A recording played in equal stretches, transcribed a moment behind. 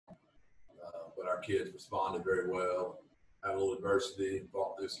kids responded very well. Had a little adversity,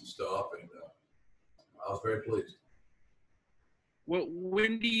 fought through some stuff, and I was very pleased.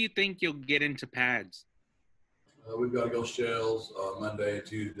 When do you think you'll get into pads? We've got to go shells Monday and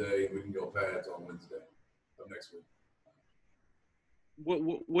Tuesday. We can go pads on Wednesday of next week.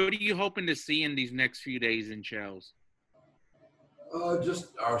 What are you hoping to see in these next few days in shells? Just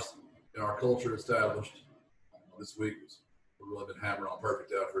our culture established. This week we've really been hammering on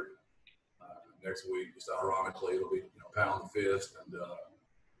perfect effort. Next week, just ironically, it'll be pound the fist, and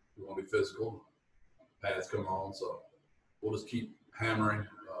we want to be physical. Pads come on, so we'll just keep hammering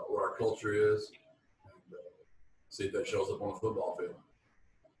what our culture is, and see if that shows up on the football field.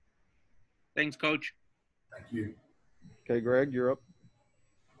 Thanks, Coach. Thank you. Okay, Greg, you're up.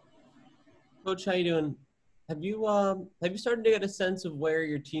 Coach, how you doing? Have you started to get a sense of where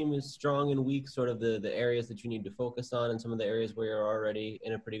your team is strong and weak, sort of the areas that you need to focus on, and some of the areas where you're already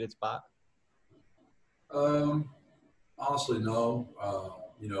in a pretty good spot? Honestly, no.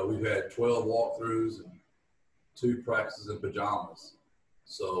 We've had 12 walkthroughs and 2 practices in pajamas.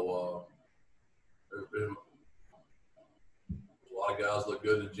 So there's been a lot of guys look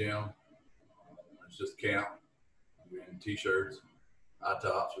good in the gym. It's just camp. We're in T-shirts, high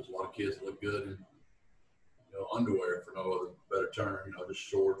tops. There's a lot of kids that look good in underwear, for no other better term. Just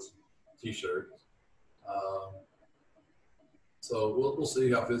shorts, T-shirts. So we'll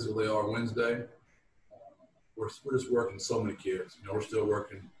see how physical they are Wednesday. We're just working so many kids. We're still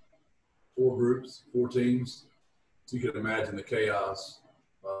working 4 groups, 4 teams. So you can imagine the chaos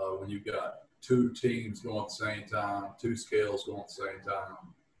when you've got 2 teams going at the same time, 2 scales going at the same time.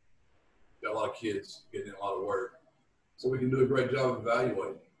 Got a lot of kids getting in a lot of work. So we can do a great job of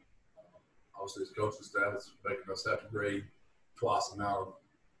evaluating. Obviously, as coaching staff, it's making us have to grade twice the amount of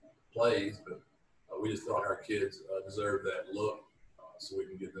plays, but we just thought our kids deserved that look so we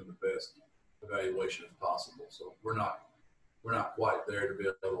can give them the best evaluation as possible. So we're not quite there to be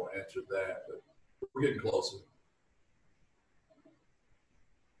able to answer that, but we're getting closer.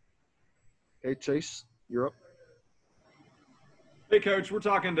 Hey, Chase, you're up. Hey, Coach, we're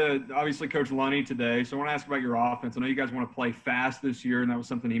talking to, obviously, Coach Lunny today. So I want to ask about your offense. I know you guys want to play fast this year, and that was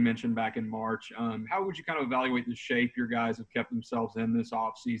something he mentioned back in March. How would you kind of evaluate the shape your guys have kept themselves in this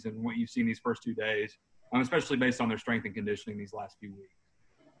offseason and what you've seen these first 2 days, especially based on their strength and conditioning these last few weeks?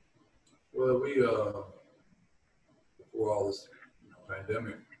 Well, we before all this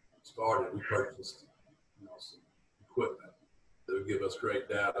pandemic started, we purchased some equipment that would give us great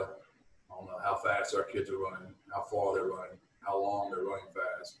data on how fast our kids are running, how far they're running, how long they're running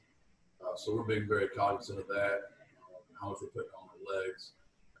fast. So we're being very cognizant of that, how much we're putting on their legs.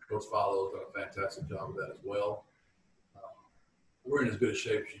 Coach Follow has done a fantastic job of that as well. We're in as good a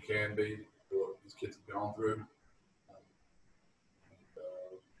shape as you can be for what these kids have gone through.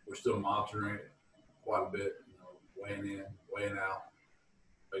 We're still monitoring it quite a bit, weighing in, weighing out,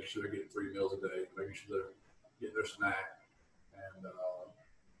 making sure they're getting 3 meals a day, making sure they're getting their snack. And,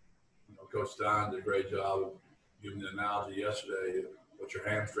 Coach Stein did a great job of giving the analogy yesterday of what your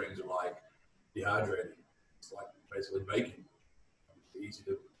hamstrings are like dehydrated. It's like basically baking. It's easy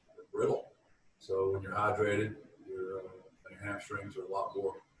to brittle. So when you're hydrated, your hamstrings are a lot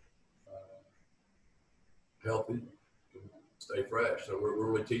more healthy. Stay fresh. So we're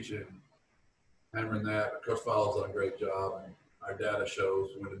really teaching, hammering that. Coach Fowler's done a great job, and our data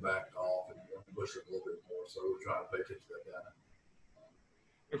shows when to back off and push it a little bit more. So we're trying to pay attention to that data.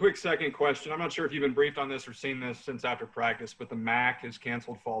 A quick second question. I'm not sure if you've been briefed on this or seen this since after practice, but the MAC has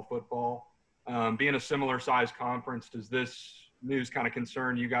canceled fall football. Being a similar size conference, does this news kind of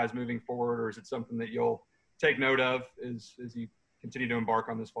concern you guys moving forward, or is it something that you'll take note of as you continue to embark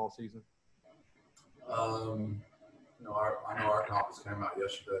on this fall season? I know our conference came out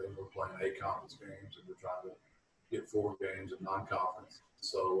yesterday. We're playing 8 conference games, and we're trying to get 4 games of non-conference.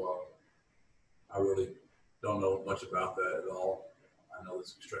 So I really don't know much about that at all. I know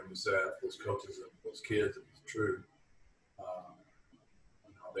it's extremely sad for those coaches and those kids, if it's true.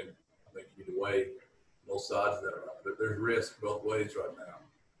 I think you need to weigh both sides of that. Right? There's risk both ways right now.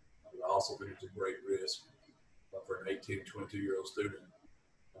 I also think it's a great risk for an 18, 22-year-old student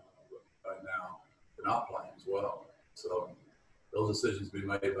right now. They're not playing as well. So those decisions be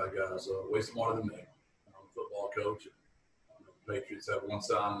made by guys way smarter than me. I'm a football coach. The Patriots have one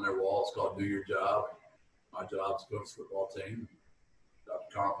sign on their wall. It's called "Do Your Job." My job is to coach the football team.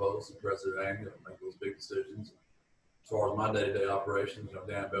 Dr. Campos and President Angel make those big decisions. As far as my day-to-day operations,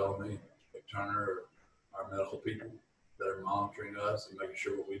 Dan Bellamy, Nick Turner, our medical people that are monitoring us and making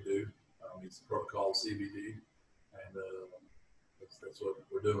sure what we do meets the protocol of CBD, and that's what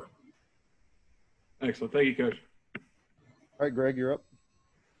we're doing. Excellent. Thank you, Coach. All right, Greg, you're up.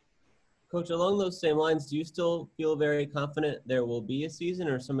 Coach, along those same lines, do you still feel very confident there will be a season,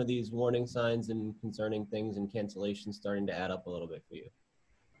 or some of these warning signs and concerning things and cancellations starting to add up a little bit for you?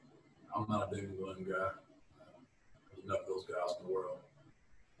 I'm not a doom and gloom guy. There's enough of those guys in the world.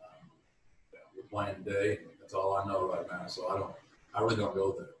 Yeah, we're playing today. That's all I know right now. So I really don't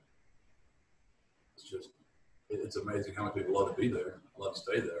go there. It's just, it's amazing how many people love to be there, love to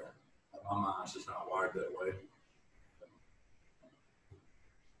stay there. My mind's just not wired that way.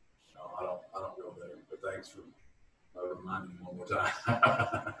 No, I don't go there. But thanks for reminding me one more time.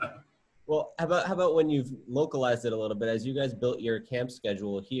 Well, how about when you've localized it a little bit, as you guys built your camp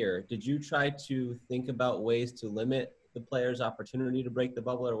schedule here, did you try to think about ways to limit the players' opportunity to break the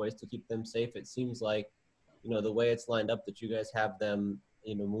bubble or ways to keep them safe? It seems like, the way it's lined up that you guys have them,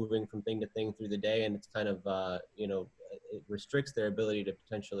 moving from thing to thing through the day, and it's kind of, it restricts their ability to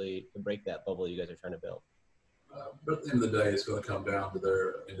potentially to break that bubble you guys are trying to build. But at the end of the day, it's going to come down to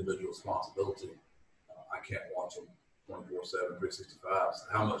their individual responsibility. I can't watch them 24/7, 365. So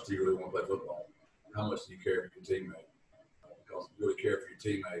how much do you really want to play football? How much do you care for your teammate? Because if you really care for your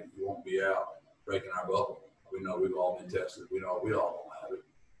teammate, you won't be out breaking our bubble. We know we've all been tested. We know we all don't have it.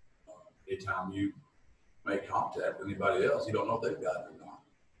 Anytime you make contact with anybody else, you don't know if they've got it or not.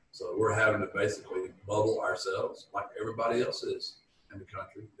 So we're having to basically bubble ourselves like everybody else is in the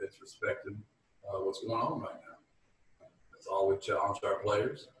country that's respecting what's going on right now. That's all we challenge our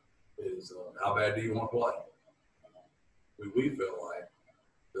players is how bad do you want to play? We feel like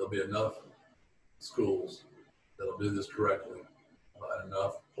there'll be enough schools that'll do this correctly and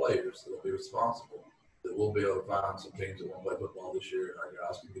enough players that'll be responsible that we'll be able to find some teams that want to play football this year and our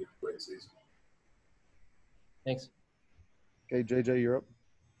guys can get a great season. Thanks. Okay, JJ, you're up.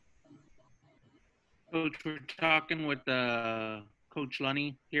 Coach, we're talking with Coach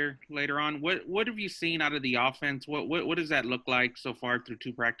Lunny here later on. What have you seen out of the offense? What does that look like so far through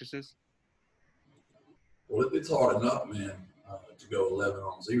 2 practices? Well, it's hard enough, man, to go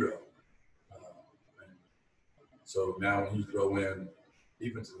 11-0. And so now when you throw in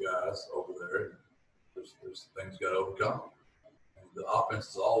defensive guys over there, there's things you got to overcome. And the offense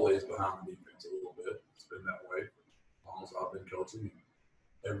is always behind the defense a little bit. It's been that way as long as I've been coaching.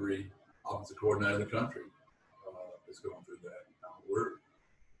 Every offensive coordinator in the country is going through that. Now, we're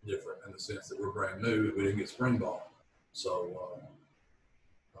different in the sense that we're brand new. We didn't get spring ball. So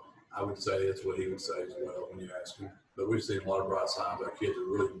I would say it's what he would say as well when you ask him. But we've seen a lot of bright signs. Our kids are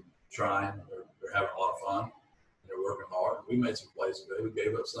really trying. They're having a lot of fun. They're working hard. We made some plays today. We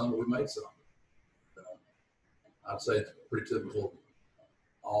gave up some, but we made some. I'd say it's pretty typical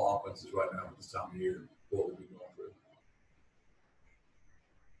all offenses right now at this time of year, what we'll be going through.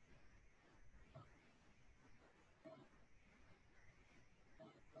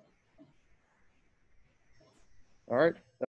 All right.